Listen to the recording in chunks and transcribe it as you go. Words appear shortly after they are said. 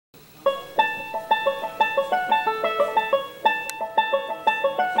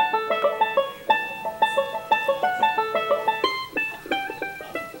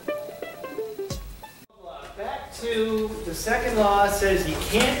says you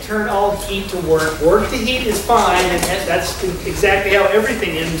can't turn all heat to work. Work to heat is fine, and that's exactly how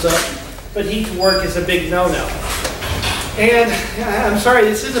everything ends up, but heat to work is a big no-no. And I'm sorry,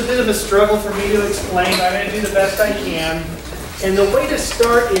 this is a bit of a struggle for me to explain, but I'm going to do the best I can. And the way to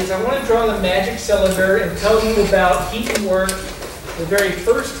start is I want to draw the magic cylinder and tell you about heat and work the very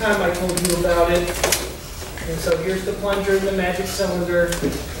first time I told you about it. And so here's the plunger and the magic cylinder.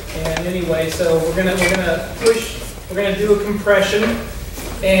 And anyway, so we're gonna do a compression.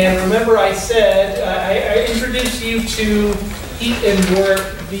 And remember I said, I introduced you to heat and work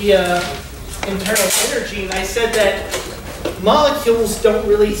via internal energy, and I said that molecules don't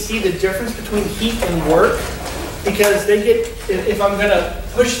really see the difference between heat and work because they get, if I'm gonna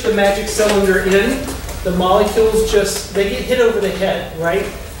push the magic cylinder in, the molecules they get hit over the head, right?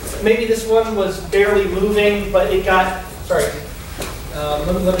 Maybe this one was barely moving, but it got, sorry,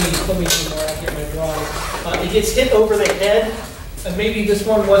 let me see more accurate my drawing. It gets hit over the head, and maybe this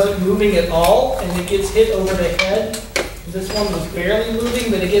one wasn't moving at all, and it gets hit over the head. This one was barely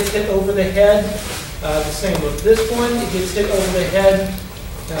moving, but it gets hit over the head. The same with this one, it gets hit over the head.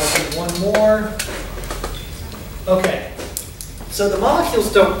 Do one more. Okay, so the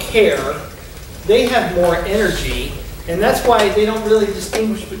molecules don't care. They have more energy. And that's why they don't really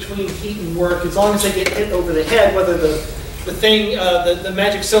distinguish between heat and work as long as they get hit over the head, whether the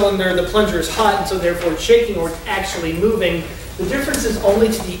magic cylinder, the plunger is hot and so therefore it's shaking or it's actually moving. The difference is only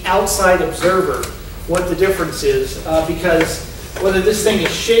to the outside observer what the difference is because whether this thing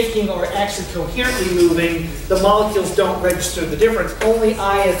is shaking or actually coherently moving, the molecules don't register the difference. Only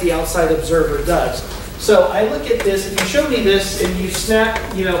I as the outside observer does. So I look at this, if you show me this and you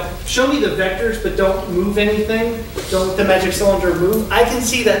show me the vectors but don't move anything, don't let the magic cylinder move, I can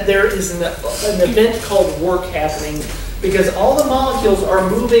see that there is an event called work happening because all the molecules are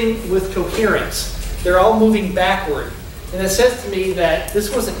moving with coherence. They're all moving backward. And it says to me that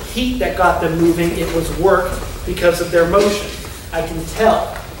this wasn't heat that got them moving, it was work because of their motion. I can tell.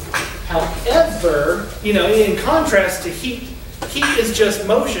 However, in contrast to heat, heat is just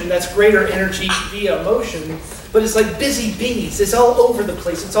motion, that's greater energy via motion, but it's like busy bees. It's all over the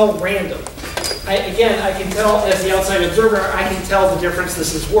place, it's all random. Again, I can tell as the outside observer, I can tell the difference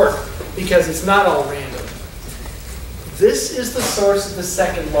this is work because it's not all random. This is the source of the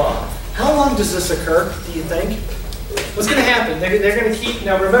second law. How long does this occur, do you think? What's going to happen? They're going to keep,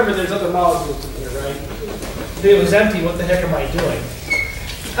 now remember there's other molecules in here, right? If it was empty, what the heck am I doing?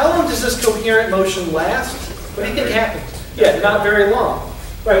 How long does this coherent motion last? What do you think happens? Yeah, not very long.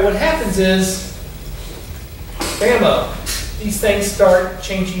 Right, what happens is, bammo, these things start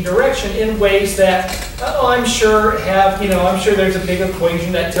changing direction in ways that, I'm sure there's a big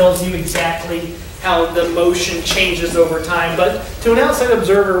equation that tells you exactly how the motion changes over time. But to an outside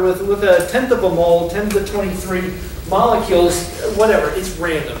observer with a tenth of a mole, 10 to the 23 molecules, whatever, it's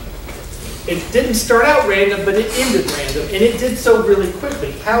random. It didn't start out random, but it ended random. And it did so really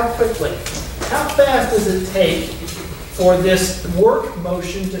quickly. How quickly? How fast does it take for this work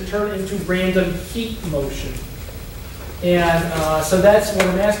motion to turn into random heat motion? And so that's what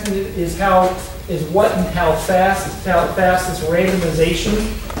I'm asking is what and how fast this randomization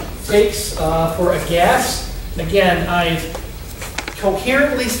takes for a gas. Again, I've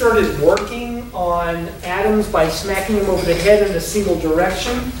coherently started working on atoms by smacking them over the head in a single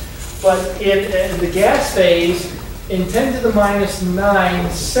direction. But in the gas phase, in 10 to the minus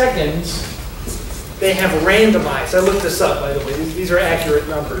 9 seconds, they have randomized. I looked this up, by the way. These are accurate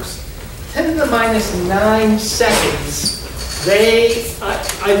numbers. 10 to the minus 9 seconds,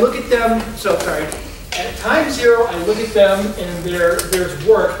 I look at them, at time 0, I look at them and there's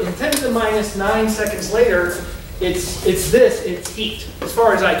work. In 10 to the minus 9 seconds later, it's heat, as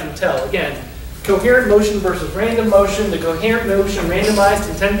far as I can tell. Again, coherent motion versus random motion. The coherent motion randomized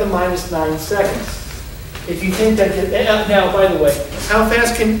in 10 to the minus 9 seconds. If you think that, now by the way, how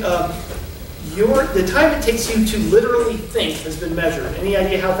fast can, the time it takes you to literally think has been measured. Any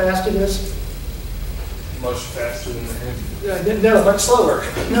idea how fast it is? Much faster than the hand. No, much slower.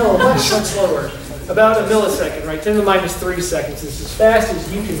 No, much slower. About a millisecond, right? 10 to the minus 3 seconds is as fast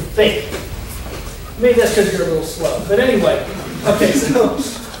as you can think. Maybe that's because you're a little slow. But anyway, okay, so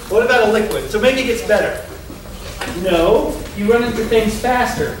what about a liquid? So maybe it gets better. No, you run into things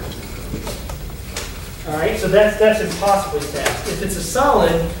faster. All right, so that's impossibly fast. If it's a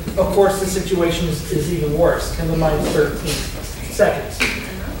solid, of course, the situation is even worse, 10 to the minus 13 seconds.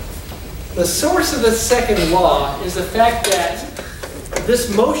 The source of the second law is the fact that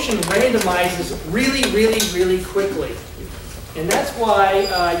this motion randomizes really, really, really quickly. And that's why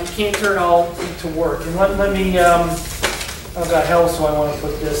you can't turn all to work. And let me, oh God, how else do I want to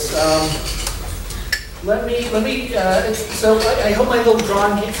put this? So I hope my little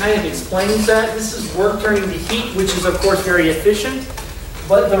drawing kind of explains that. This is work turning to heat, which is of course very efficient,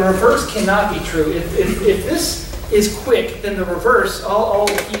 but the reverse cannot be true. If this is quick, then the reverse, all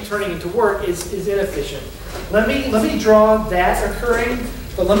heat turning into work is inefficient. Let me draw that occurring,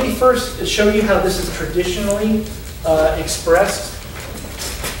 but let me first show you how this is traditionally expressed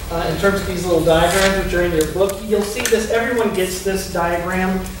in terms of these little diagrams which are in your book. You'll see this, everyone gets this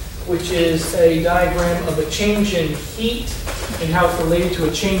diagram, which is a diagram of a change in heat and how it's related to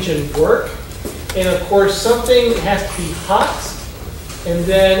a change in work. And of course, something has to be hot, and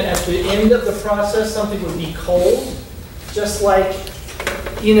then at the end of the process, something would be cold. Just like,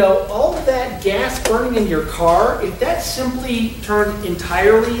 you know, all of that gas burning in your car, if that simply turned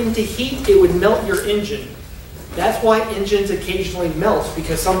entirely into heat, it would melt your engine. That's why engines occasionally melt,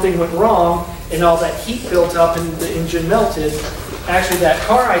 because something went wrong and all that heat built up and the engine melted. Actually, that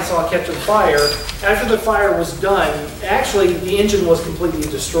car I saw catch on fire, after the fire was done, actually the engine was completely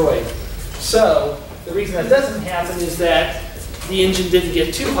destroyed. So the reason that doesn't happen is that the engine didn't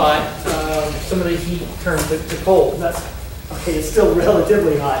get too hot. Some of the heat turned to cold. Okay, it's still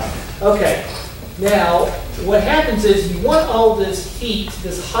relatively hot. Okay, now what happens is you want all this heat,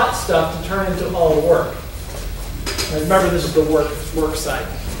 this hot stuff, to turn into all work. Now remember, this is the work side.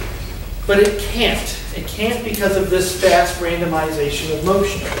 But it can't. It can't because of this fast randomization of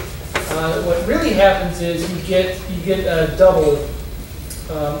motion. What really happens is you get a double.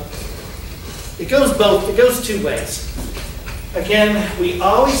 It goes two ways. Again, we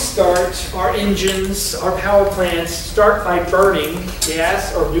always start our engines, our power plants start by burning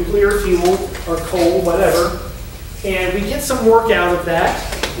gas or nuclear fuel or coal, whatever, and we get some work out of that.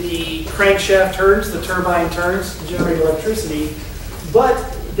 The crankshaft turns, the turbine turns to generate electricity, but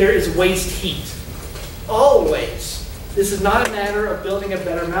there is waste heat. Always. This is not a matter of building a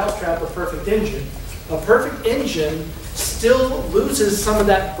better mousetrap or perfect engine. A perfect engine still loses some of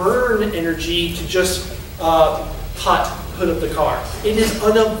that burn energy to just hot hood of the car. It is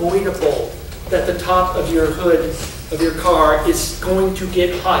unavoidable that the top of your hood of your car is going to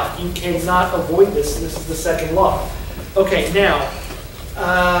get hot. You cannot avoid this, and this is the second law. Okay, now,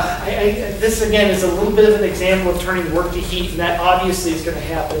 this again is a little bit of an example of turning work to heat, and that obviously is going to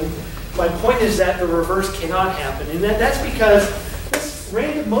happen. My point is that the reverse cannot happen, and that's because this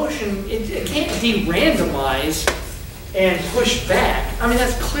random motion, it can't de-randomize and push back. I mean,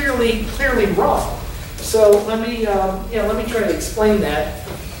 that's clearly wrong. So let me try to explain that.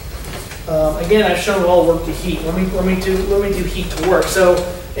 Again, I've shown all work to heat. Let me do heat to work. So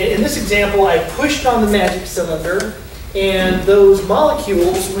in this example, I pushed on the magic cylinder, and those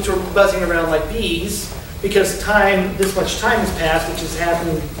molecules, which were buzzing around like bees, because this much time has passed, which has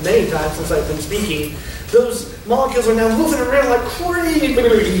happened many times since I've been speaking, those molecules are now moving around like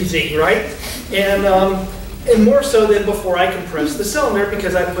crazy, right? And more so than before I compressed the cylinder,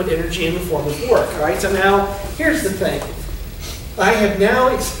 because I put energy in the form of work. All right, so now here's the thing. I have now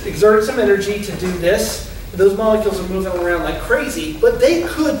exerted some energy to do this. Those molecules are moving around like crazy, but they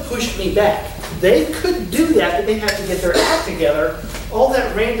could push me back. They could do that, but they have to get their act together. All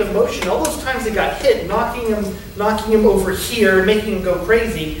that random motion, all those times they got hit, knocking them over here, making them go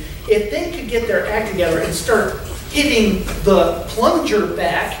crazy. If they could get their act together and start hitting the plunger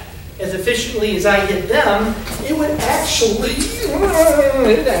back as efficiently as I hit them, it would actually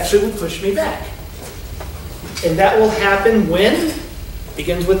push me back. And that will happen when?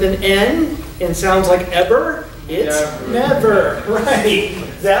 Begins with an N and sounds like ever. It's never. Right.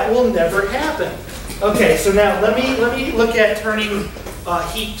 That will never happen. Okay, so now let me look at turning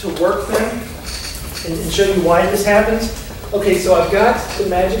heat to work then and show you why this happens. Okay, so I've got the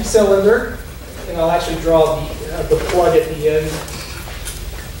magic cylinder, and I'll actually draw the plug at the end.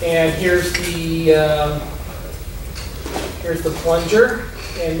 And here's the plunger,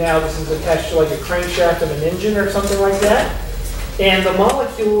 and now this is attached to like a crankshaft of an engine or something like that. And the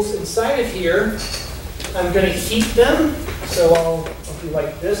molecules inside of here, I'm going to heat them. So I'll do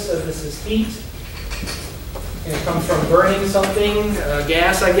like this, so this is heat. And it comes from burning something,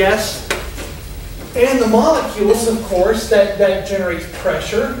 gas, I guess. And the molecules, of course, that generates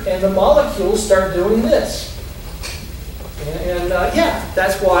pressure, and the molecules start doing this. And yeah,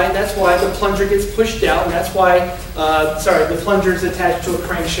 that's why the plunger gets pushed out, and that's why, the plunger is attached to a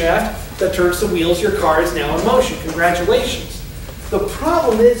crankshaft that turns the wheels. Your car is now in motion. Congratulations. The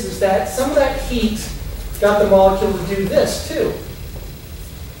problem is that some of that heat got the molecule to do this too,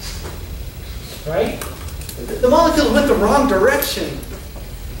 right? The molecules went the wrong direction.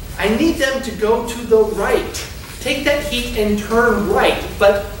 I need them to go to the right. Take that heat and turn right,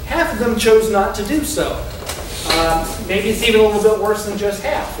 but half of them chose not to do so. Maybe it's even a little bit worse than just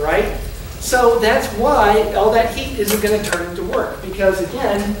half, right? So that's why all that heat isn't going to turn into work, because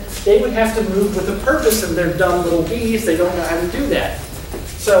again, they would have to move with a purpose, and they're dumb little bees, they don't know how to do that.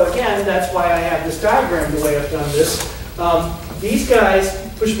 So again, that's why I have this diagram the way I've done this. These guys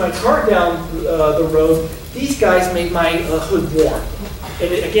push my car down the road. These guys make my hood warm.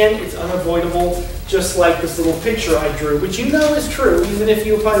 And again, it's unavoidable, just like this little picture I drew, which you know is true. Even if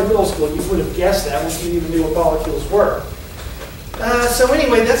you were probably in middle school, you would have guessed that once you even knew what molecules were. So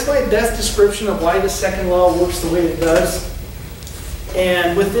anyway, that's my best description of why the second law works the way it does.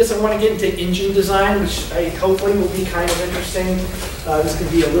 And with this, I want to get into engine design, which hopefully will be kind of interesting. This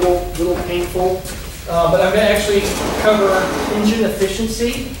could be a little painful. But I'm going to actually cover engine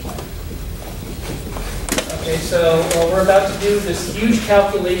efficiency. Okay, so we're about to do this huge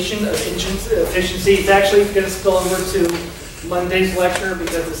calculation of engine efficiency. It's actually going to spill over to Monday's lecture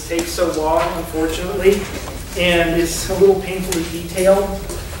because this takes so long, unfortunately. And it's a little painfully detailed.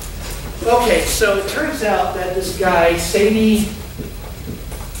 Okay, so it turns out that this guy, Sadie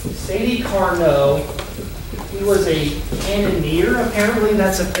Carnot, he was a cannoneer, apparently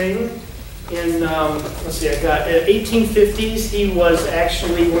that's a thing. In, let's see, I got 1850s, he was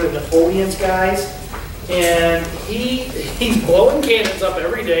actually one of Napoleon's guys. And he's blowing cannons up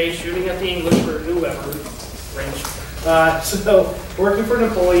every day, shooting at the English or whoever, French. So working for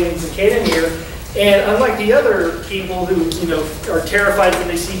Napoleon, he's a cannoneer. And unlike the other people who, are terrified when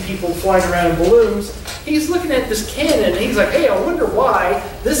they see people flying around in balloons, he's looking at this cannon and he's like, hey, I wonder why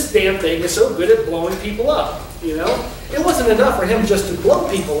this damn thing is so good at blowing people up, It wasn't enough for him just to blow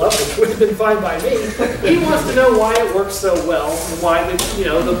people up, which would have been fine by me. He wants to know why it works so well and why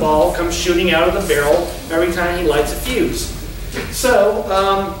the ball comes shooting out of the barrel every time he lights a fuse. So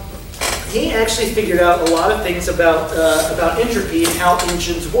he actually figured out a lot of things about entropy and how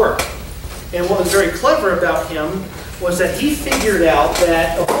engines work. And what was very clever about him was that he figured out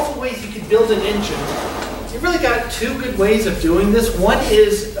that of all the ways you could build an engine, you really got two good ways of doing this. One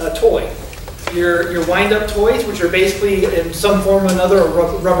is a toy. Your wind-up toys, which are basically in some form or another a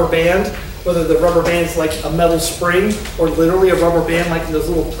rubber band, whether the rubber band's like a metal spring or literally a rubber band like those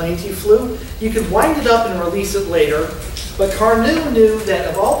little planes you flew. You could wind it up and release it later. But Carnot knew that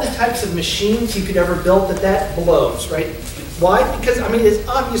of all the types of machines you could ever build, that blows, right? Why? Because, it's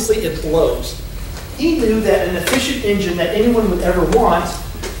obviously it blows. He knew that an efficient engine that anyone would ever want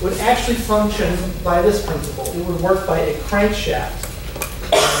would actually function by this principle. It would work by a crankshaft.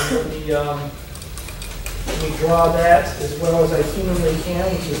 Let me draw that as well as I humanly can,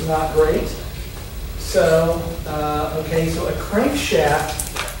 which is not great. So, okay, so a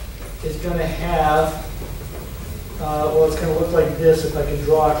crankshaft is going to have, it's going to look like this if I can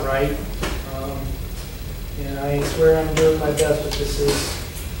draw it right. And I swear I'm doing my best, but this is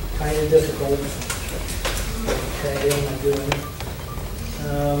kind of difficult. Okay, what am I doing?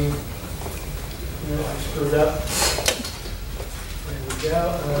 No, I screwed up. There we go.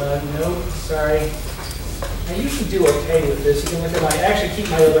 Nope, sorry. I usually do okay with this. You can look at I actually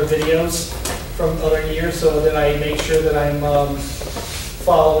keep my other videos from other years so that I make sure that I'm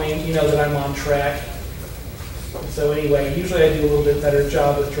following, that I'm on track. So anyway, usually I do a little bit better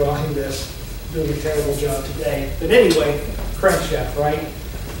job with drawing this. Doing a terrible job today. But anyway, crankshaft, right?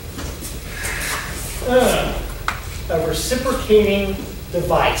 A reciprocating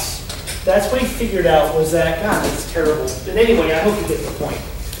device. That's what he figured out was that, God, that's terrible. But anyway, I hope you get the point.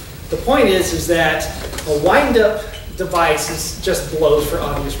 The point is that a wind-up device just blows for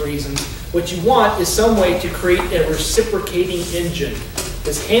obvious reasons. What you want is some way to create a reciprocating engine.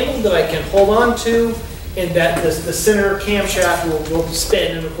 This handle that I can hold on to, and that the center camshaft will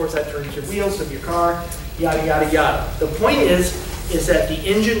spin, and of course that turns your wheels of your car, yada, yada, yada. The point is that the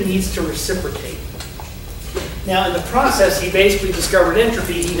engine needs to reciprocate. Now in the process, he basically discovered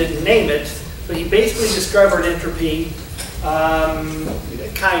entropy. He didn't name it, but he basically discovered entropy,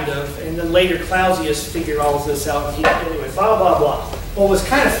 kind of, and then later Clausius figured all of this out. Anyway, blah, blah, blah. What was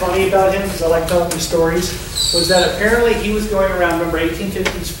kind of funny about him, because I like telling these stories, was that apparently he was going around, remember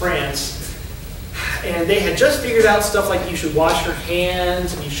 1850s France, and they had just figured out stuff like you should wash your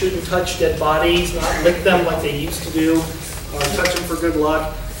hands, and you shouldn't touch dead bodies, not lick them like they used to do, or touch them for good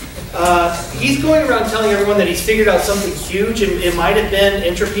luck. He's going around telling everyone that he's figured out something huge, and it might have been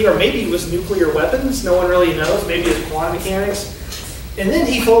entropy, or maybe it was nuclear weapons, no one really knows, maybe it's quantum mechanics. And then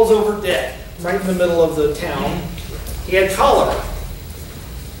he falls over dead, right in the middle of the town. He had cholera,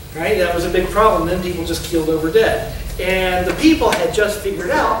 right? That was a big problem, then people just keeled over dead. And the people had just figured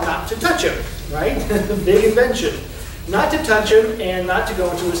out not to touch him, right? Big invention. Not to touch him and not to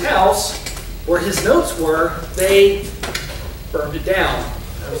go into his house where his notes were. They burned it down.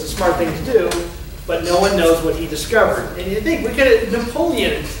 That was a smart thing to do, but no one knows what he discovered. And you think, we could have,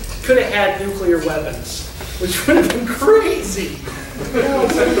 Napoleon could have had nuclear weapons, which would have been crazy. You know,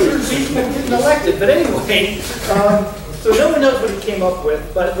 people getting elected. But anyway, so no one knows what he came up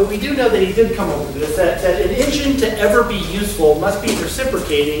with, but we do know that he did come up with this, that an engine to ever be useful must be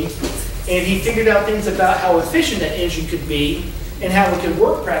reciprocating, and he figured out things about how efficient that engine could be and how it could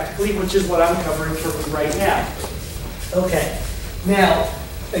work practically, which is what I'm covering for you right now. Okay, now,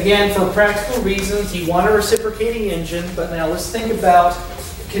 again, for practical reasons, you want a reciprocating engine, but now let's think about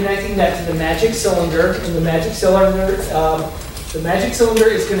connecting that to the magic cylinder, and the magic cylinder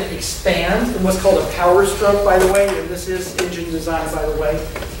is going to expand in what's called a power stroke, by the way, and this is engine design, by the way.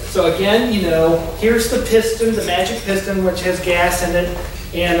 So again, you know, here's the piston, the magic piston, which has gas in it,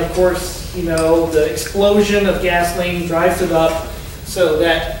 and of course, you know, the explosion of gasoline drives it up, so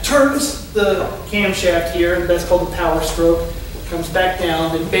that turns the camshaft here, that's called the power stroke, comes back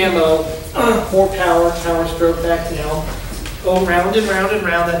down, then bammo, more power stroke back down, go round and round and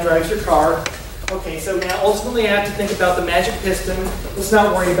round, that drives your car. Okay, so now ultimately I have to think about the magic piston. Let's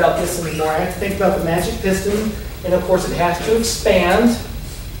not worry about this anymore. I have to think about the magic piston, and of course it has to expand.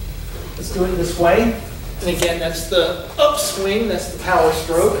 Let's do it this way. And again, that's the upswing, that's the power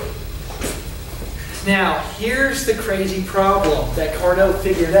stroke. Now, here's the crazy problem that Carnot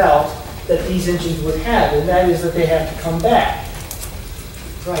figured out that these engines would have, and that is that they have to come back.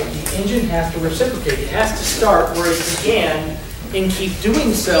 Right, the engine has to reciprocate. It has to start where it began and keep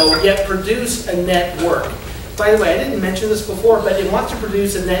doing so, yet produce a net work. By the way, I didn't mention this before, but it wants to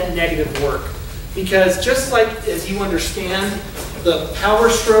produce a net negative work. Because just like as you understand, the power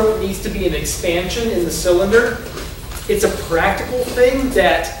stroke needs to be an expansion in the cylinder, it's a practical thing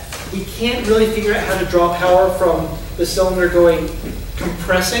that we can't really figure out how to draw power from the cylinder going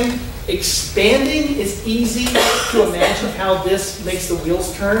compressing. Expanding is easy to imagine how this makes the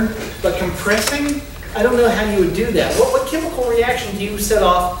wheels turn, but compressing, I don't know how you would do that. What chemical reaction do you set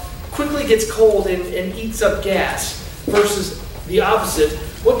off, quickly gets cold and eats up gas, versus the opposite?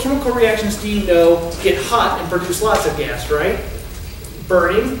 What chemical reactions do you know get hot and produce lots of gas, right?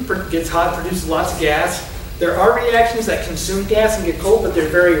 Burning gets hot, produces lots of gas. There are reactions that consume gas and get cold, but they're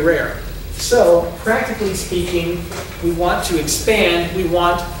very rare. So, practically speaking, we want to expand, we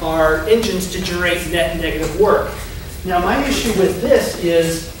want our engines to generate net negative work. Now, my issue with this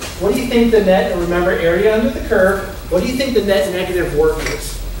is, what do you think the net, and remember area under the curve, what do you think the net negative work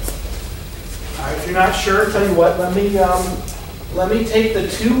is? All right, if you're not sure, tell you what, let me take the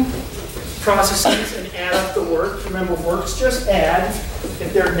two processes and add up the work. Remember, works just add.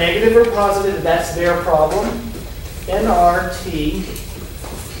 If they're negative or positive, that's their problem. nRT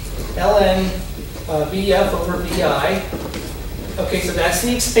ln Bf over Bi. Okay, so that's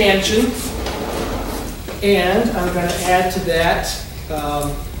the expansion. And I'm going to add to that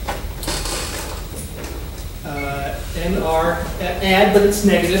nR, add, but it's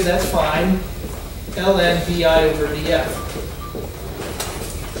negative, that's fine, ln Bi over Df.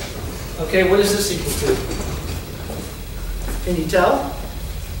 Okay, what is this equal to? Can you tell?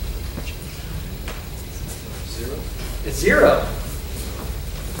 Zero. It's 0.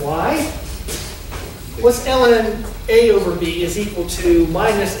 Why? What's ln A over B is equal to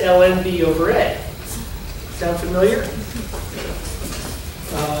minus ln B over A? Sound familiar?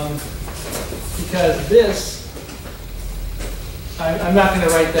 Because this, I'm not going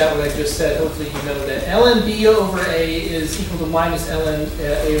to write that what I just said. Hopefully you know that. ln B over A is equal to minus ln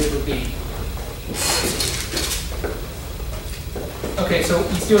A over B. Okay, so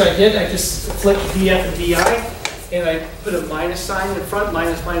you see what I did? I just flipped Df and Di, and I put a minus sign in front.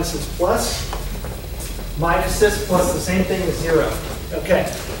 Minus minus is plus. Minus this plus the same thing as 0. Okay.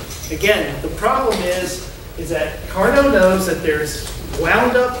 Again, the problem is that Carnot knows that there's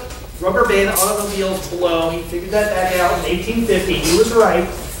wound up rubber band automobiles below. He figured that back out in 1850. He was right.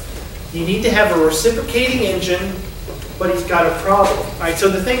 You need to have a reciprocating engine, but he's got a problem. All right, so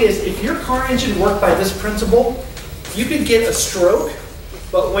the thing is, if your car engine worked by this principle, you could get a stroke,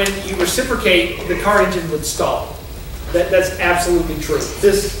 but when you reciprocate, the car engine would stall. That's absolutely true.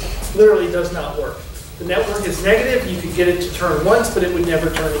 This literally does not work. The network is negative. You could get it to turn once, but it would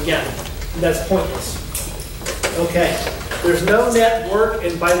never turn again. And that's pointless. Okay, there's no net work,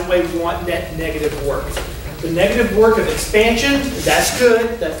 and by the way, we want net negative work. The negative work of expansion, that's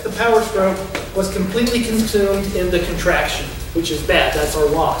good, that's the power stroke, was completely consumed in the contraction, which is bad, that's our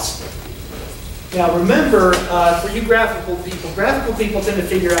loss. Now remember, for you graphical people tend to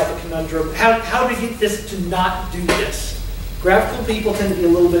figure out the conundrum, how to get this to not do this. Graphical people tend to be a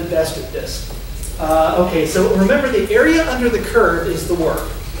little bit best at this. Okay, so remember the area under the curve is the work.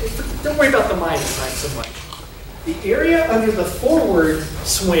 Don't worry about the minus sign so much. The area under the forward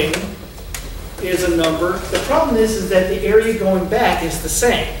swing is a number. The problem is that the area going back is the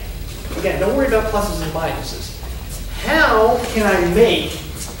same. Again, don't worry about pluses and minuses. How can I make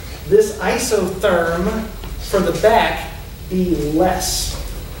this isotherm for the back be less?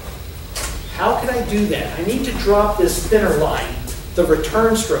 How can I do that? I need to drop this thinner line, the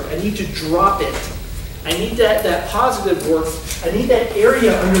return stroke. I need to drop it. I need that positive work. I need that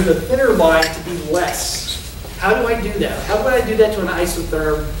area under the thinner line to be less. How do I do that? How would I do that to an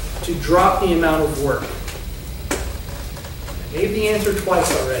isotherm to drop the amount of work? I gave the answer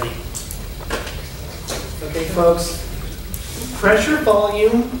twice already. Okay, folks. Pressure,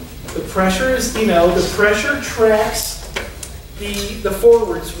 volume. The pressure is, the pressure tracks the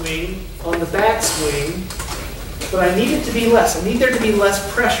forward swing on the back swing, but I need it to be less. I need there to be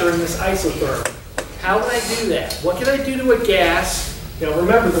less pressure in this isotherm. How would I do that? What can I do to a gas?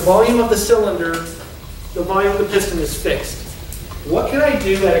 Remember, the volume of the cylinder, the volume of the piston is fixed. What can I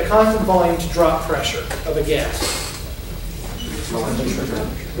do at a constant volume to drop pressure of a gas?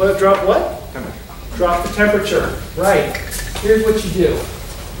 Well, drop what? Drop the temperature. Right. Here's what you do.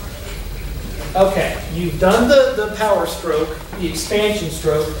 Okay, you've done the power stroke, the expansion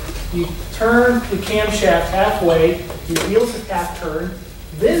stroke. You turn the camshaft halfway, your wheels at half turn.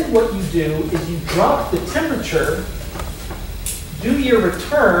 Then what you do is you drop the temperature, do your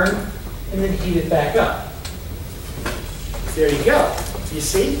return, and then heat it back up. There you go. You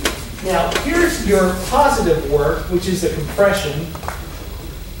see? Now, here's your positive work, which is the compression.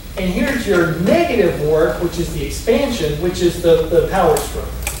 And here's your negative work, which is the expansion, which is the power stroke.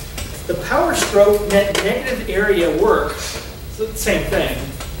 The power stroke net negative area work, same thing,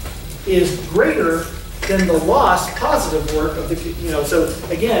 is greater than the lost positive work of the, so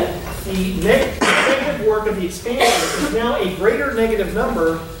again, the negative work of the expansion is now a greater negative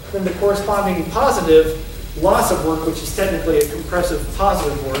number than the corresponding positive loss of work, which is technically a compressive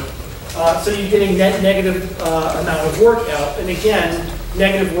positive work. So you're getting net negative amount of work out. And again,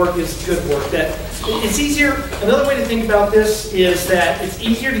 negative work is good work. It's easier, another way to think about this is that it's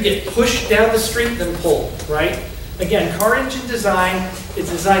easier to get pushed down the street than pulled, right? Again, car engine design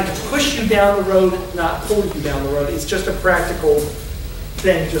is designed to push you down the road, not pull you down the road. It's just a practical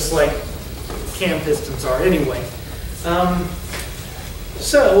thing, just like cam pistons are anyway. Let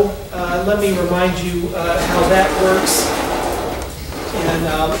me remind you how that works. And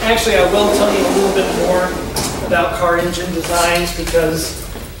actually, I will tell you a little bit more about car engine designs because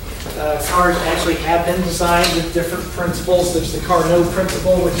cars actually have been designed with different principles. There's the Carnot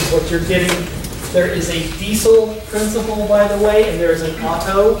principle, which is what you're getting. There is a diesel principle, by the way, and there's an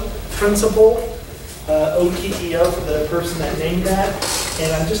Otto principle, OTTO for the person that named that.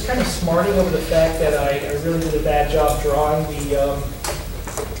 And I'm just kind of smarting over the fact that I really did a bad job drawing the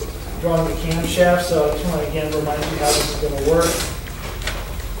camshaft. So I just want to again remind you how this is going to work.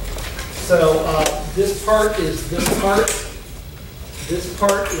 So this part is this part. This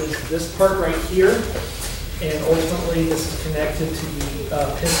part is this part right here. And ultimately this is connected to the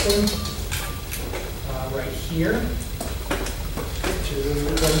piston right here, which is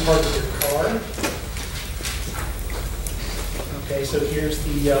one part of your car. Okay, so here's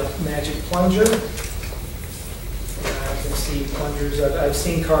the magic plunger. You can see plungers. I've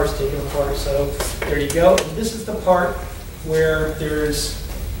seen cars taken apart, so there you go. And this is the part where there's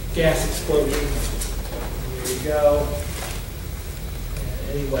gas explosion. There you go. And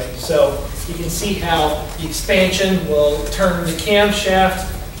anyway, so you can see how the expansion will turn the camshaft.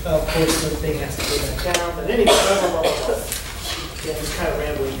 Of course, the thing has to go back down. But anyway, yeah, just kind of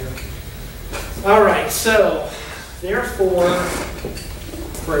rambling here. All right, so therefore,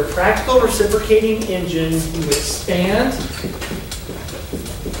 for a practical reciprocating engine, you expand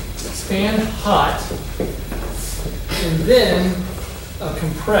hot, and then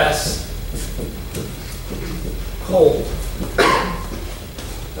compress cold.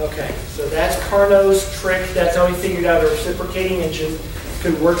 Okay, so that's Carnot's trick. That's how he figured out a reciprocating engine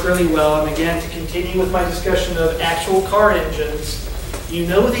could work really well. And again, to continue with my discussion of actual car engines, you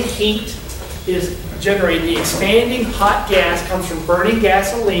know the heat is generated. The expanding hot gas comes from burning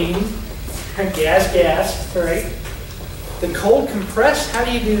gasoline, gas, right? The cold compressed, how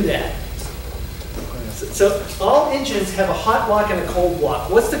do you do that? So all engines have a hot block and a cold block.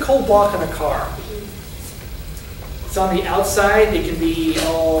 What's the cold block on a car? It's on the outside. It can be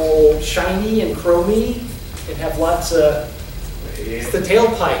all shiny and chromy and have lots of, it's the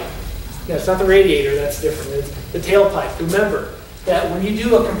tailpipe. No, it's not the radiator, that's different. It's the tailpipe. Remember that when you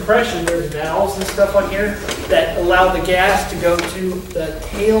do a compression, there's valves and stuff on here that allow the gas to go to the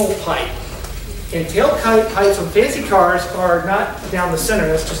tailpipe. And tailpipes on fancy cars are not down the center.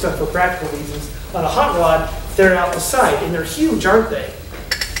 That's just done for practical reasons. On a hot rod, they're out the side, and they're huge, aren't they?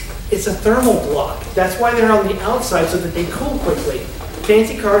 It's a thermal block. That's why they're on the outside, so that they cool quickly.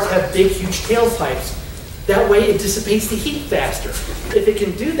 Fancy cars have big, huge tailpipes. That way it dissipates the heat faster. If it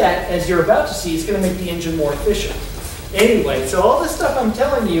can do that, as you're about to see, it's going to make the engine more efficient. Anyway, so all this stuff I'm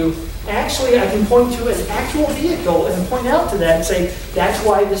telling you, actually I can point to an actual vehicle and point out to that and say, that's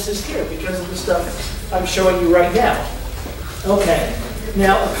why this is here, because of the stuff I'm showing you right now. Okay,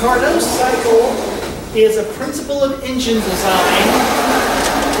 now a Carnot cycle is a principle of engine design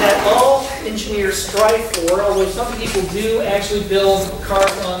that all engineers strive for, although some people do actually build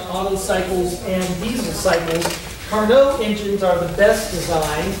cars on auto cycles and diesel cycles. Carnot engines are the best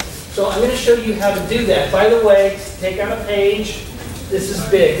design, so I'm going to show you how to do that. By the way, take out a page. This is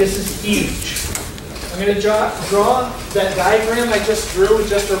big. This is huge. I'm going to draw that diagram I just drew,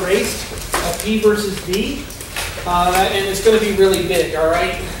 just erased, of P versus V, and it's going to be really big, all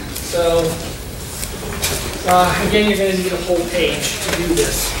right? So, again, you're going to need a whole page to do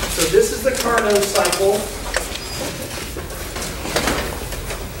this. So this is the Carnot cycle.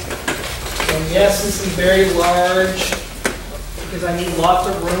 And yes, this is very large because I need lots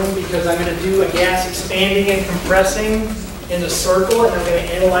of room because I'm going to do a gas expanding and compressing in a circle, and I'm going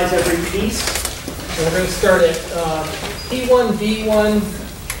to analyze every piece. And we're going to start at P1, V1,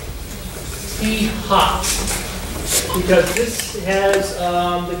 P hot, because this has,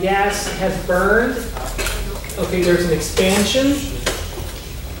 the gas has burned. Okay, there's an expansion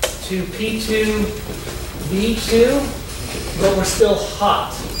to P2, V2, but we're still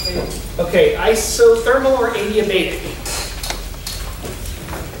hot. Okay, isothermal or adiabatic?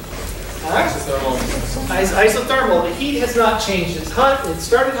 Isothermal. Isothermal. The heat has not changed. It's hot. It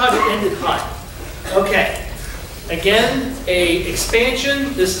started hot. It ended hot. Okay. Again, a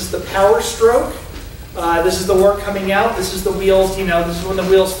expansion. This is the power stroke. This is the work coming out. This is the wheels. You know, this is when the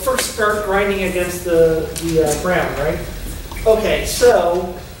wheels first start grinding against the ground, right? Okay.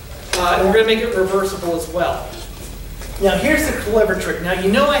 So, and we're going to make it reversible as well. Now, here's the clever trick. Now,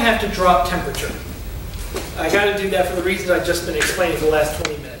 you know I have to drop temperature. I got to do that for the reasons I've just been explaining for the last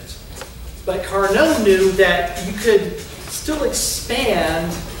 20 minutes. But Carnot knew that you could still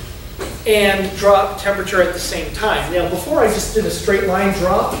expand and drop temperature at the same time. Now, before I just did a straight line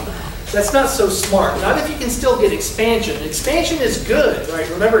drop, that's not so smart. Not if you can still get expansion. Expansion is good, right?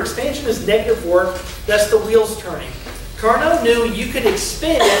 Remember, expansion is negative work. That's the wheels turning. Carnot knew you could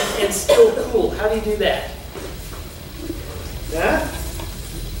expand and still cool. How do you do that? Yeah?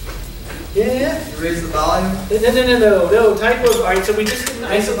 Yeah? You raise the volume? No. Type of, all right, so we just did an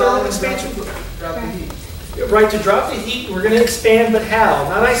isothermal expansion. Drop the heat. Right, to drop the heat, we're going to expand, but how?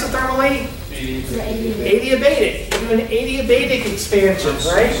 Not isothermally? Adiabatic. We do an adiabatic expansion,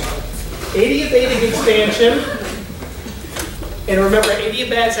 right? Adiabatic expansion. And remember,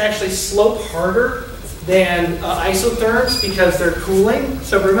 adiabats actually slope harder than isotherms because they're cooling.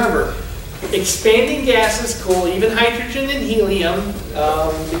 So remember, expanding gases cool, even hydrogen and helium,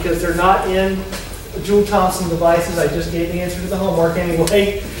 because they're not in Joule-Thomson devices. I just gave the answer to the homework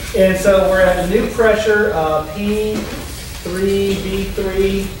anyway. And so we're at a new pressure, P3,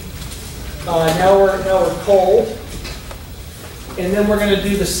 V3. Now we're cold. And then we're going to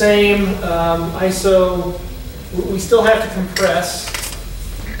do the same we still have to compress.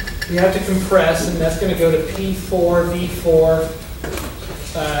 We have to compress, and that's going to go to P4, V4.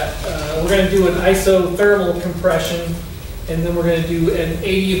 We're going to do an isothermal compression, and then we're going to do an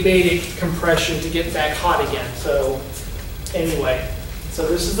adiabatic compression to get back hot again. So anyway, so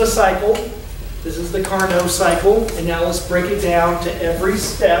this is the cycle. This is the Carnot cycle, and now let's break it down to every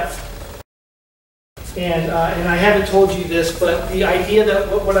step. And I haven't told you this, but the idea that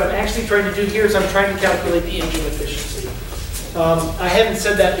what I'm actually trying to do here is I'm trying to calculate the engine efficiency. I haven't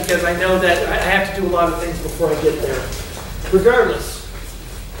said that because I know that I have to do a lot of things before I get there. Regardless,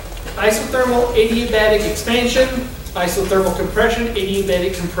 isothermal adiabatic expansion, isothermal compression,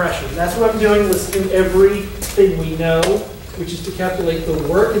 adiabatic compression. That's what I'm doing. Let's do everything we know, which is to calculate the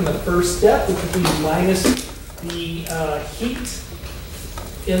work in the first step, which would be minus the heat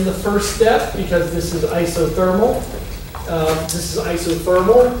in the first step, because this is isothermal. This is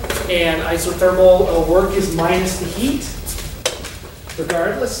isothermal, and isothermal work is minus the heat,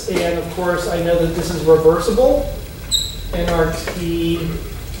 regardless. And of course, I know that this is reversible. nRT,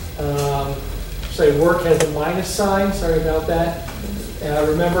 say work has a minus sign, sorry about that.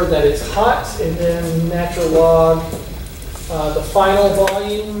 Remember that it's hot, and then natural log, the final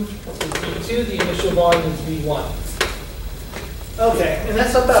volume is V2, the initial volume is V1. Okay, and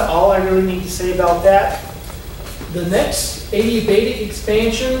that's about all I really need to say about that. The next adiabatic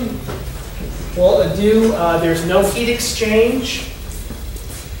expansion, well, there's no heat exchange.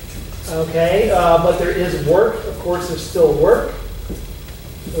 Okay, but there is work. Of course, there's still work.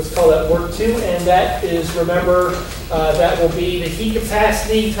 Let's call that work 2, and that is, remember, that will be the heat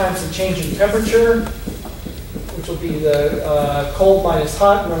capacity times the change in temperature, which will be the cold minus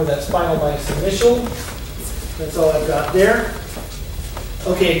hot. Remember, that's final minus initial. That's all I've got there.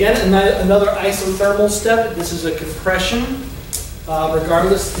 Okay, again, another isothermal step. This is a compression.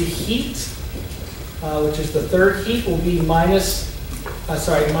 Regardless, the heat, which is the third heat, will be minus the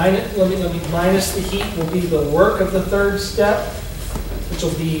heat will be the work of the third step, which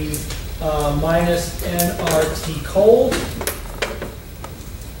will be minus nRT cold.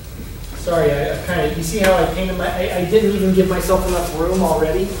 Sorry, I kind of, you see how I painted I didn't even give myself enough room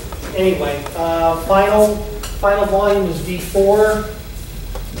already. Anyway, final volume is V4,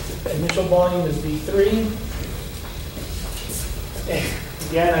 initial volume is V3.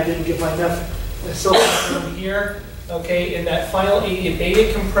 Again, I didn't give myself room here. Okay, in that final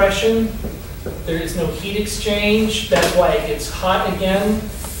adiabatic compression, there is no heat exchange. That's why it gets hot again.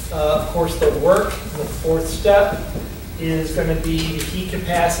 Of course, the work, the fourth step, is going to be the heat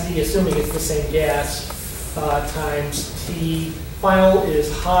capacity, assuming it's the same gas, times T. Final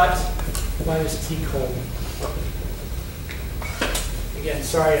is hot minus T cold. Again,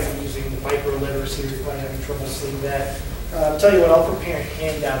 sorry I'm using micro letters here. You're probably having trouble seeing that. I'll tell you what, I'll prepare and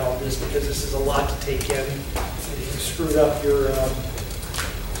hand out all this because this is a lot to take in. If you screwed up your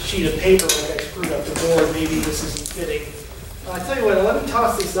sheet of paper like I screwed up the board, maybe this isn't fitting. I'll tell you what, let me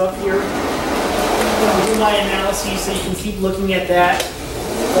toss this up here. I'll do my analysis so you can keep looking at that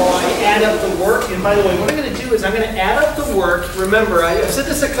while I add up the work. And by the way, what I'm going to do is I'm going to add up the work. Remember, I've said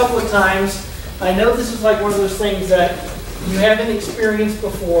this a couple of times. I know this is like one of those things that you haven't experienced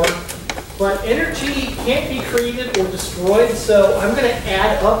before, but energy can't be created or destroyed, so I'm going to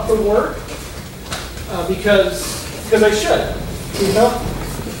add up the work because I should. You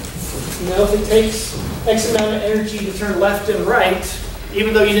know, if it takes X amount of energy to turn left and right,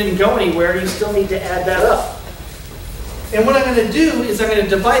 even though you didn't go anywhere, you still need to add that up. And what I'm going to do is I'm going to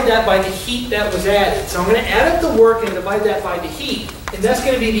divide that by the heat that was added. So I'm going to add up the work and divide that by the heat, and that's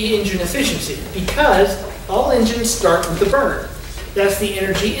going to be the engine efficiency because all engines start with the burner. That's the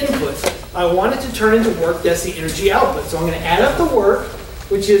energy input. I want it to turn into work, that's the energy output. So I'm going to add up the work,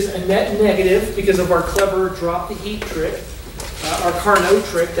 which is a net negative because of our clever drop the heat trick, our Carnot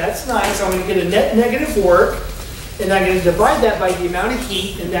trick. That's nice. So I'm going to get a net negative work, and I'm going to divide that by the amount of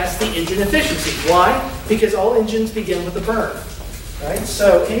heat, and that's the engine efficiency. Why? Because all engines begin with a burn. Right?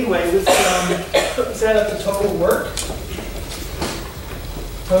 So anyway, let's add up the total work.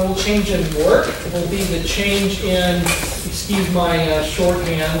 Total change in work will be the change in, excuse my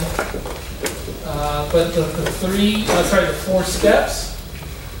shorthand, but the four steps.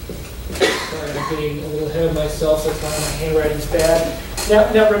 Sorry, I'm getting a little ahead of myself, so that's why my handwriting's bad.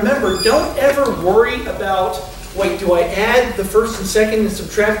 Now remember, don't ever worry about, wait, do I add the first and second and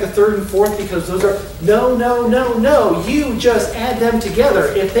subtract the third and fourth because those are, no. You just add them together.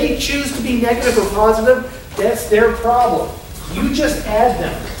 If they choose to be negative or positive, that's their problem. You just add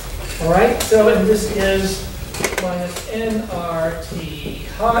them. All right, so and this is minus nRT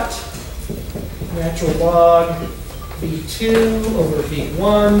hot, natural log V2 over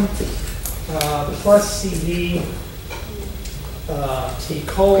V1, plus CV T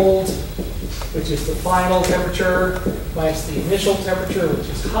cold, which is the final temperature, minus the initial temperature, which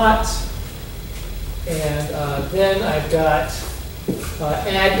is hot. And then I've got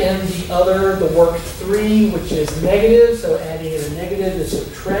add in the work 3, which is negative, so adding in a negative is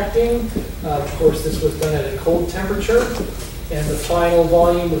subtracting. Of course, this was done at a cold temperature. And the final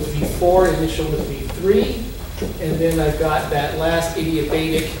volume was V4, initial was V3. And then I've got that last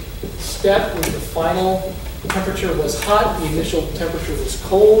adiabatic step where the final temperature was hot, the initial temperature was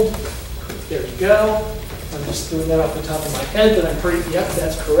cold. There you go. I'm just doing that off the top of my head, but I'm pretty, yep,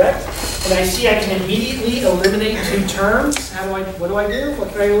 that's correct. And I see I can immediately eliminate 2 terms. What do I do? What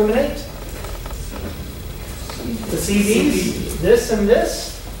can I eliminate? The CVs, this and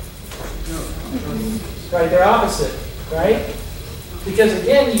this. Right, they're opposite, right? Because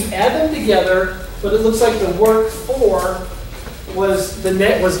again, you add them together, but it looks like the work 4 was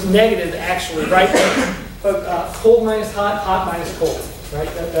negative actually, right? But cold minus hot, hot minus cold, right?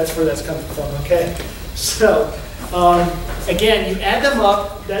 That's where that's coming from, okay? So, again, you add them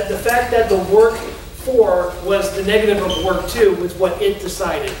up. The fact that the work 4 was the negative of work 2 was what it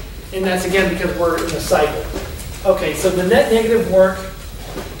decided. And that's, again, because we're in a cycle. Okay, so the net negative work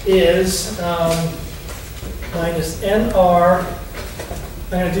is minus NR.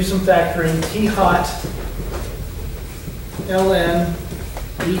 I'm going to do some factoring. T hot, ln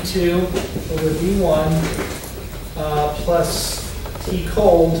V2 over V1 plus T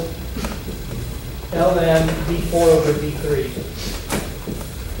cold ln V4 over V3.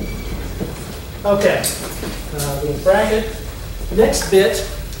 Okay, little bracket. Next bit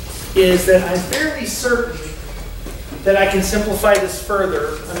is that I'm fairly certain that I can simplify this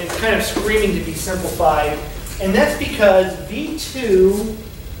further. I mean, it's kind of screaming to be simplified. And that's because V2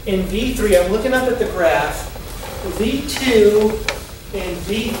 and V3, I'm looking up at the graph, V2 and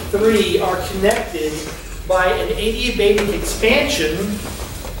V3 are connected by an adiabatic expansion.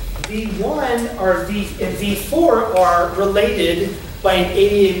 V1 and V4 are related by an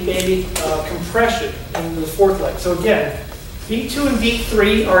adiabatic compression in the fourth leg. So again, V2 and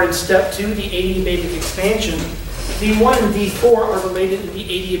V3 are in step 2, the adiabatic expansion. V1 and V4 are related to the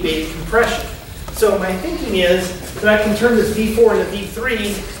adiabatic compression. So my thinking is that I can turn this V4 into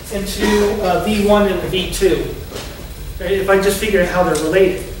V3 into V1 into V2, right, if I just figure out how they're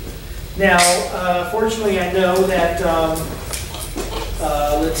related. Now, fortunately, I know that,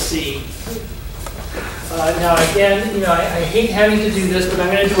 let's see. Now again, you know, I hate having to do this, but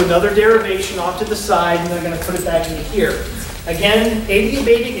I'm going to do another derivation off to the side, and I'm going to put it back into here. Again,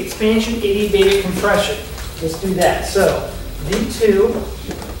 adiabatic expansion, adiabatic compression. Let's do that. So V2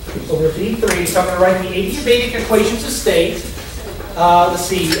 over V3, so I'm going to write the adiabatic equations of state. Let's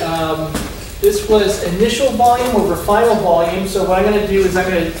see, this was initial volume over final volume, so what I'm going to do is I'm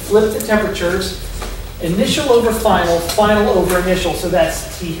going to flip the temperatures. Initial over final, final over initial, so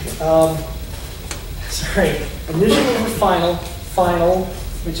that's T, initial over final, final,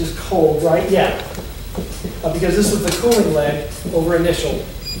 which is cold, right? Yeah, because this was the cooling leg over initial.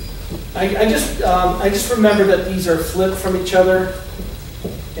 I just remember that these are flipped from each other.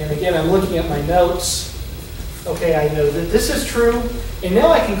 And again, I'm looking at my notes. Okay, I know that this is true. And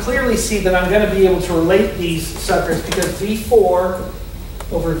now I can clearly see that I'm going to be able to relate these suckers because V4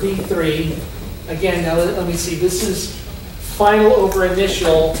 over V3, again, now let me see, this is final over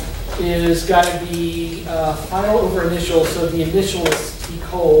initial is got to be final over initial, so the initial is T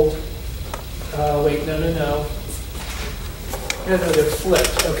cold. Wait, no. No, they're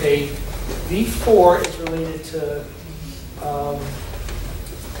flipped. Okay, V4 is related to,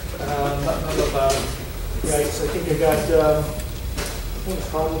 right, so I think I got, what's the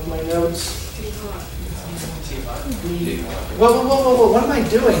problem with my notes? Whoa, what am I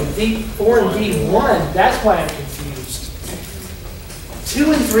doing? V4 and V1, that's why I'm confused.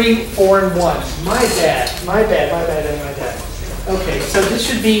 2 and 3, 4 and 1. My bad. Okay, so this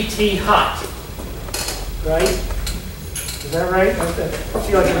should be T hot, right? Is that right? I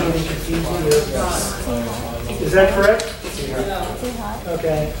feel like I'm getting confused here. Is that correct?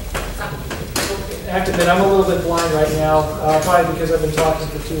 Okay. I have to admit, I'm a little bit blind right now, probably because I've been talking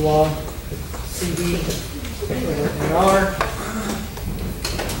for too long. CD and R.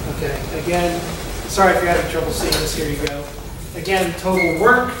 Okay, again, sorry if you're having trouble seeing this, here you go. Again, total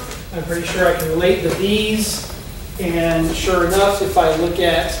work, I'm pretty sure I can relate the V's, and sure enough, if I look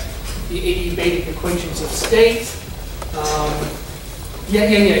at the adiabatic equations of state,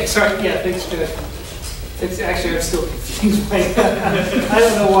 thanks, actually, I'm still confused by that. I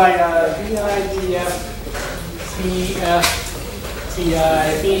don't know why,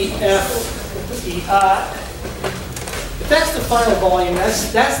 If that's the final volume,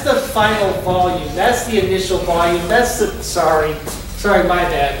 that's the final volume. That's the initial volume. That's the, sorry, my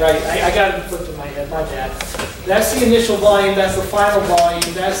bad, right? I got it flipped in my head, my bad. That's the initial volume, that's the final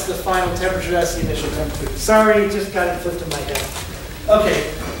volume, that's the final temperature, that's the initial temperature. Sorry, just got it flipped in my head.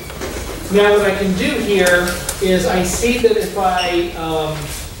 Okay. Now what I can do here is I see that if I,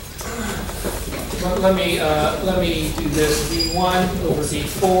 let me do this, V1 over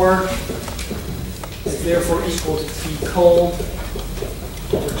V4 is therefore equal to T cold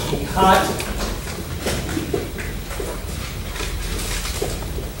over T hot.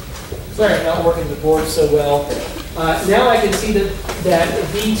 Sorry, I'm not working the board so well. Now I can see that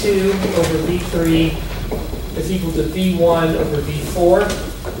V2 over V3 is equal to V1 over V4.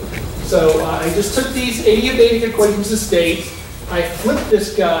 So I just took these adiabatic equations of state, I flipped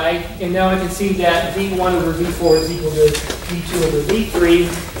this guy, and now I can see that V1 over V4 is equal to V2 over V3,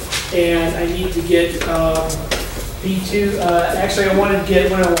 and I need to get V2, actually I want to get,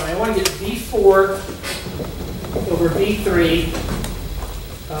 what I want to get V4 over V3,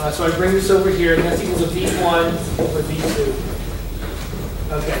 so I bring this over here, and that's equal to V1 over V2.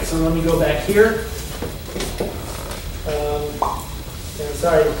 Okay, so let me go back here. And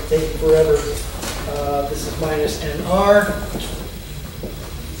sorry, it's taking forever. This is minus NR.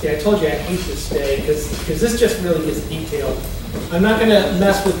 See, I told you I hate this day because this just really gets detailed. I'm not going to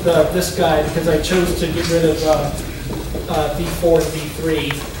mess with this guy because I chose to get rid of V4 and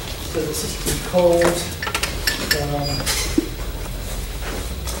V3. So this is too cold.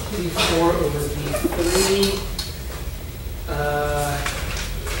 V4 over V3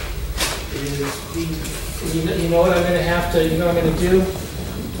 is you know what I'm going to have to, you know what I'm going to do?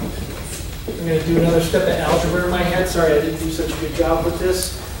 I'm going to do another step of algebra in my head. Sorry, I didn't do such a good job with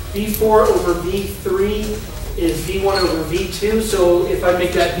this. V4 over V3 is V1 over V2. So if I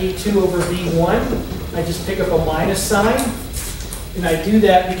make that V2 over V1, I just pick up a minus sign. And I do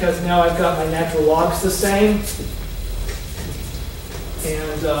that because now I've got my natural logs the same.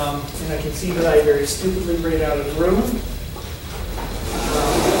 And I can see that I very stupidly ran out of room.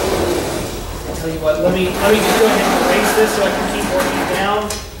 I'll tell you what, let me just go ahead and erase this so I can keep working down.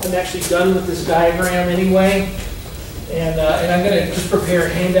 I'm actually done with this diagram anyway. And I'm going to just prepare a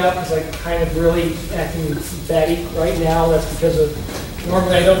handout because I'm kind of really acting fatty right now. That's because of,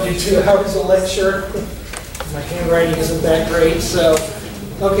 normally I don't do 2 hours of lecture. My handwriting isn't that great. So,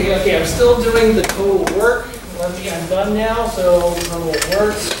 okay, I'm still doing the total work. I'm done now, so total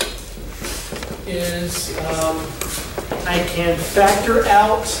work is, I can factor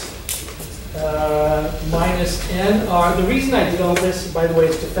out minus n. The reason I did all this, by the way,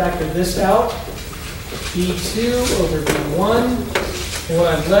 is to factor this out. V2 over V1, and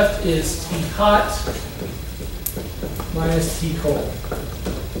what I'm left is T hot minus T cold.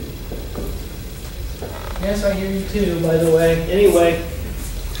 Yes, I hear you too, by the way. Anyway,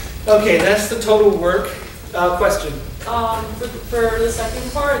 okay, that's the total work. Question? For the second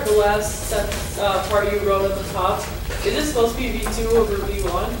part, the last part you wrote at the top, is it supposed to be V2 over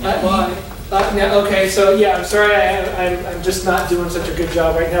V1? And why? Yeah, okay, so yeah, I'm sorry, I'm just not doing such a good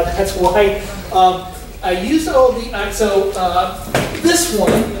job right now. That's why. I used all the, this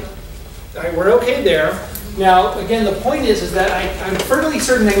one, we're okay there. Now, again, the point is that I'm fairly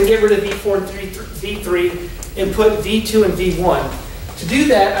certain I can get rid of V4 and V3 and put V2 and V1. To do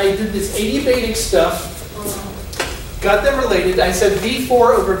that, I did this adiabatic stuff, got them related. I said V4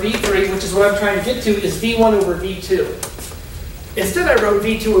 over V3, which is what I'm trying to get to, is V1 over V2. Instead, I wrote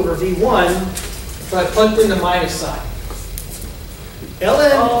V2 over V1, but I plugged in the minus sign.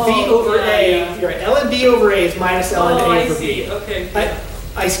 ln V over A, you're right, ln B over A is minus ln A over B. Okay.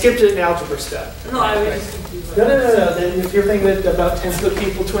 I skipped an algebra step. No, I was just confused. No. Then if you're thinking that about 10 other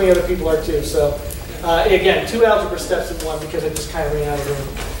people, 20 other people are too. So again, 2 algebra steps in one because I just kind of ran out of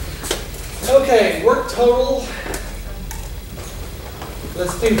room. Okay, work total.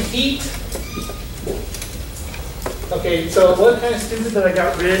 Let's do heat. Okay, so what kind of stupid that I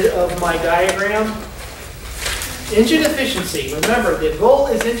got rid of my diagram? Engine efficiency. Remember, the goal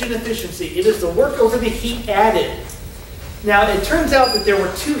is engine efficiency. It is the work over the heat added. Now, it turns out that there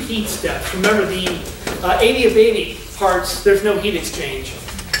were 2 heat steps. Remember, the adiabatic parts, there's no heat exchange.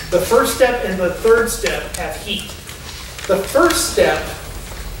 The first step and the third step have heat. The first step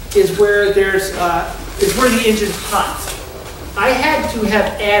is where the engine's hot. I had to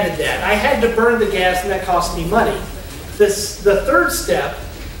have added that. I had to burn the gas, and that cost me money. The third step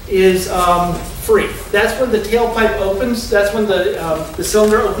is free. That's when the tailpipe opens. That's when the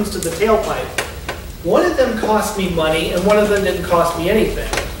cylinder opens to the tailpipe. One of them cost me money, and one of them didn't cost me anything.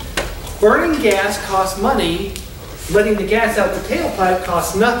 Burning gas costs money. Letting the gas out the tailpipe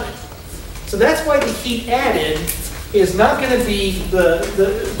costs nothing. So that's why the heat added is not going to be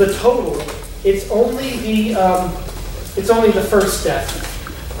the total. It's only the first step,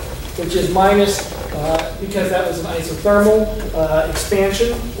 which is minus because that was an isothermal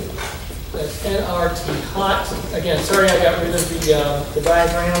expansion. That's nRT hot. Again, sorry I got rid of the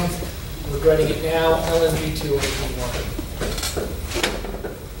diagram. We're writing it now. ln V2 over V1.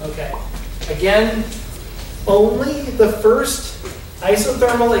 Okay. Again, only the first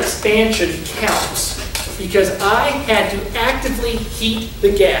isothermal expansion counts because I had to actively heat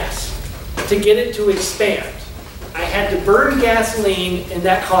the gas to get it to expand. I had to burn gasoline, and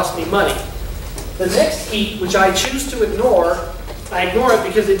that cost me money. The next heat, which I choose to ignore, I ignore it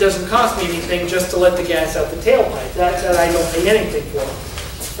because it doesn't cost me anything just to let the gas out the tailpipe. That I don't pay anything for.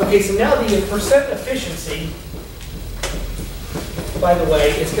 Okay, so now the percent efficiency, by the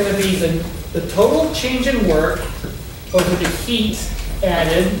way, is going to be the total change in work over the heat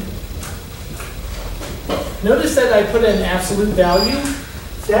added. Notice that I put an absolute value.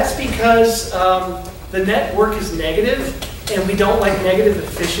 That's because the net work is negative, and we don't like negative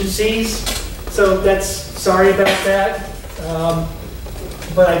efficiencies. So that's, sorry about that.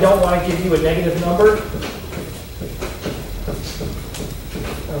 But I don't want to give you a negative number.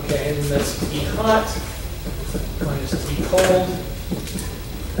 Okay, and then that's T hot minus T cold.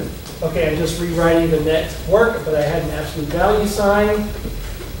 Okay, I'm just rewriting the net work, but I had an absolute value sign.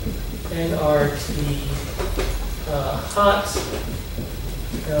 nRT hot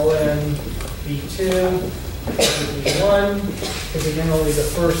ln V2 V1, because again only the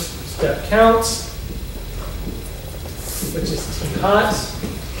first step counts, which is T hot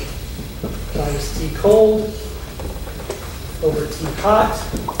minus T cold over T hot,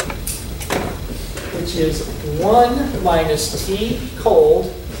 which is 1 minus T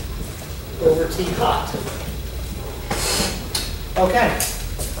cold over T hot. Okay,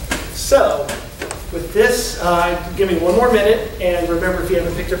 so with this, give me one more minute, and remember, if you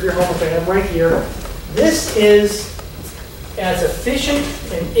haven't picked up your homework, I have right here. This is as efficient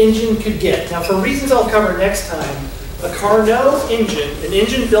an engine could get. Now, for reasons I'll cover next time, a Carnot engine, an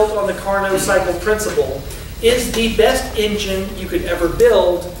engine built on the Carnot Cycle principle, is the best engine you could ever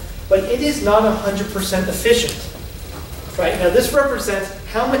build, but it is not 100% efficient. Right? Now, this represents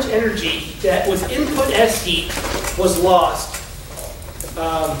how much energy that was input as heat was lost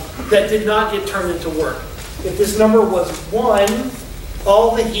that did not get turned into work. If this number was 1,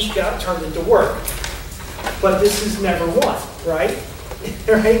 all the heat got turned into work. But this is never 1, right?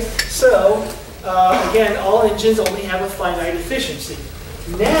 Right? So, again, all engines only have a finite efficiency.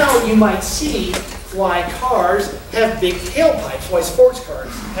 Now you might see why cars have big tailpipes, why sports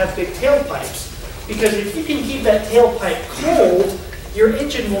cars have big tailpipes. Because if you can keep that tailpipe cold, your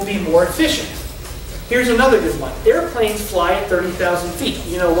engine will be more efficient. Here's another good one. Airplanes fly at 30,000 feet.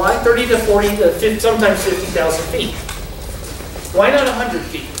 You know why? 30 to 40 to 50, sometimes 50,000 feet. Why not 100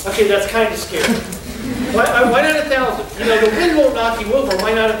 feet? Okay, that's kind of scary. Why not 1,000? You know, the wind won't knock you over.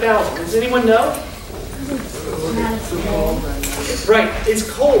 Why not 1,000? Does anyone know? Right,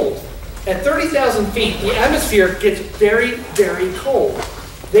 it's cold. At 30,000 feet, the atmosphere gets very, very cold.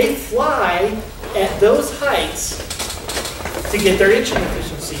 They fly at those heights to get their engine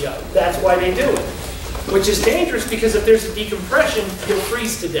efficiency up. That's why they do it. Which is dangerous because if there's a decompression, you'll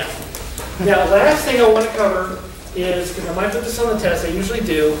freeze to death. Now, last thing I want to cover is, because I might put this on the test, I usually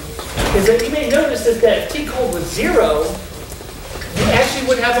do, is that you may notice that if T cold was 0, you actually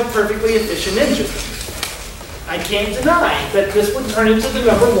would have a perfectly efficient engine. I can't deny that this would turn into the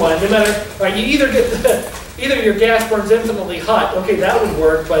number 1, no matter, right, you either get either your gas burns infinitely hot, okay, that would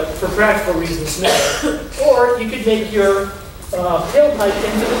work, but for practical reasons, no. Or you could make your tailpipe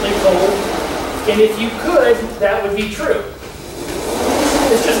infinitely cold, and if you could, that would be true.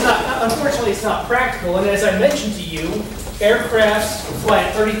 It's just not, unfortunately, it's not practical. And as I mentioned to you, aircrafts fly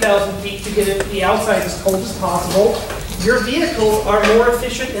at 30,000 feet to get the outside as cold as possible. Your vehicles are more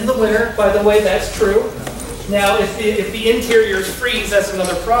efficient in the winter. By the way, that's true. Now, if the interiors freeze, that's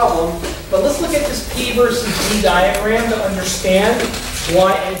another problem. But let's look at this P versus V diagram to understand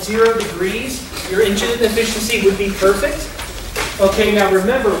why at 0 degrees, your engine efficiency would be perfect. Okay, now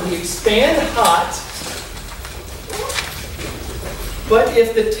remember, we expand hot. But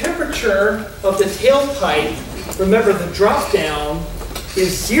if the temperature of the tailpipe, remember the drop down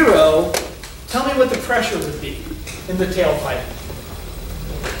is 0, tell me what the pressure would be in the tailpipe.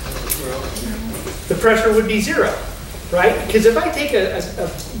 The pressure would be 0, right? Because if I take a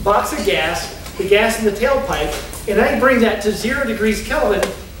box of gas, the gas in the tailpipe, and I bring that to 0 degrees Kelvin,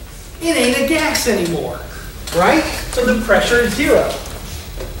 it ain't a gas anymore, right? So the pressure is 0.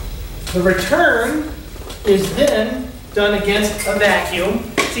 The return is then done against a vacuum.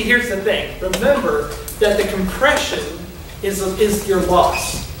 See, here's the thing. Remember that the compression is your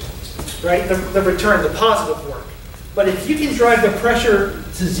loss, right? The return, the positive work. But if you can drive the pressure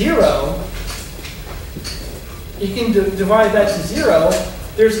to 0, you can divide that to 0,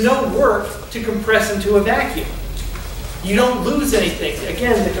 there's no work to compress into a vacuum. You don't lose anything.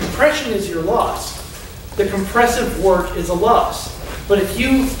 Again, the compression is your loss. The compressive work is a loss. But if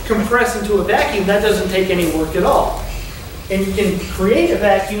you compress into a vacuum, that doesn't take any work at all. And you can create a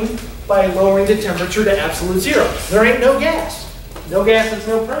vacuum by lowering the temperature to absolute 0. There ain't no gas. No gas is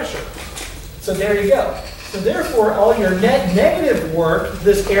no pressure. So there you go. So therefore, all your net negative work,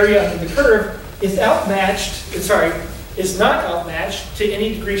 this area under the curve, is not outmatched to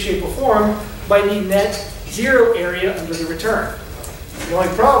any degree, shape, or form by the net 0 area under the return. The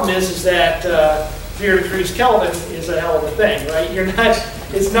only problem is that 0 degrees Kelvin is a hell of a thing, right?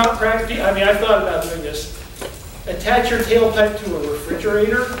 It's not practical. I mean, I've thought about doing this. Attach your tailpipe to a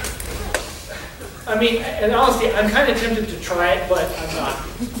refrigerator. I mean, and honestly, I'm kind of tempted to try it, but I'm not.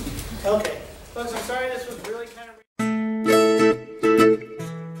 Okay. Folks, I'm sorry this was really